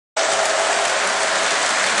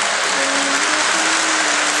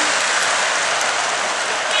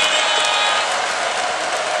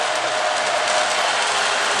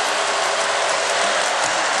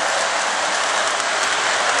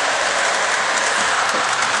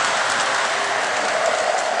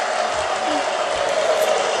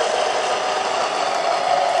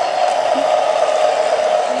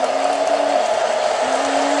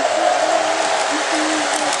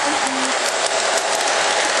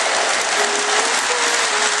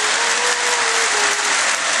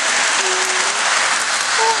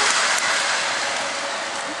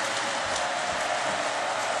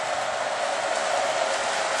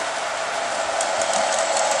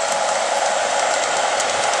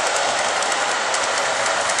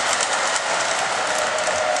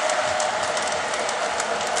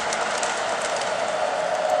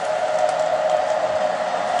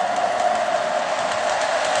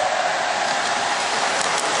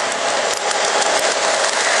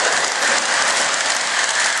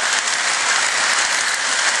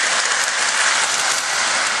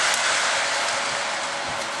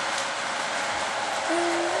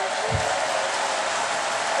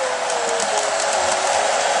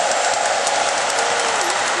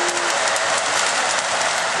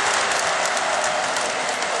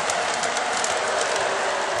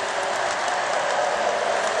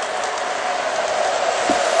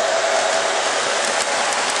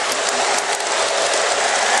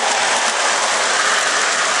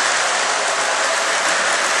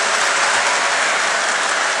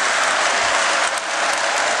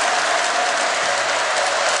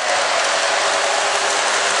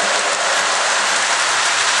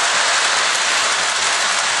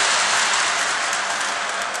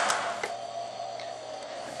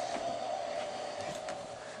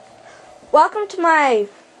Welcome to my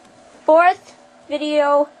fourth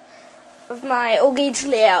video of my O-Gauge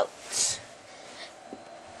layouts.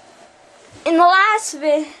 In the last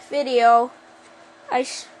video, I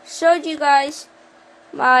showed you guys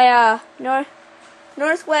my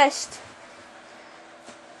Northwest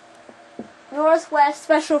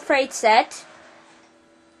special freight set.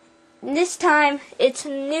 And this time it's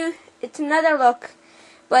another look,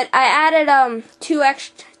 but I added two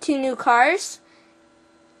new cars.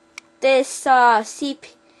 This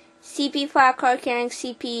CP flat car carrying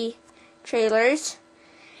CP trailers,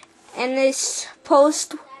 and this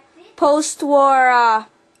post-war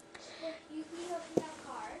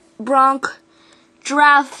Bronc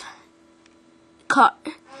giraffe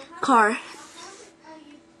car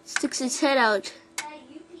sticks its head out.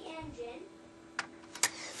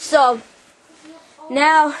 So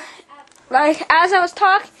now, like as I was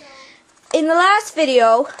talking in the last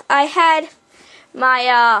video, I had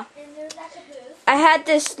my I had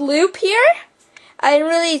this loop here. I didn't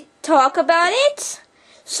really talk about it,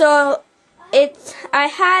 so I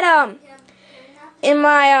had in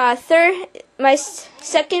my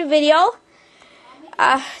second video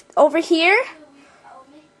over here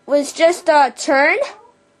was just a turn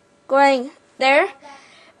going there,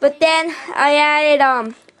 but then I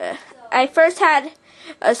added I first had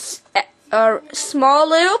a small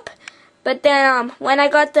loop, but then when I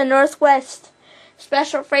got the Northwest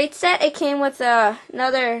special freight set, it came with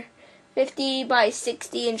another 50 by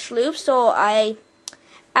 60 inch loop, so I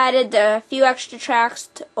added a few extra tracks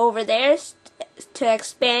over there to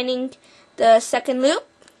expanding the second loop.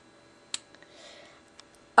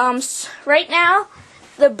 Right now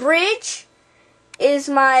the bridge is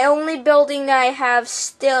my only building that I have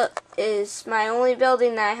still.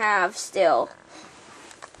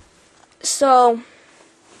 So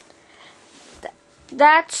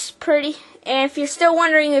that's pretty. And if you're still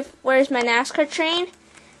wondering where's my NASCAR train,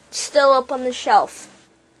 it's still up on the shelf.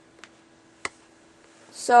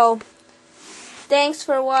 So thanks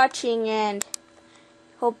for watching, and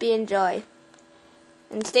hope you enjoy.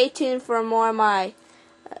 And stay tuned for more of my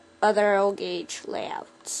other O-Gauge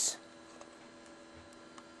layouts.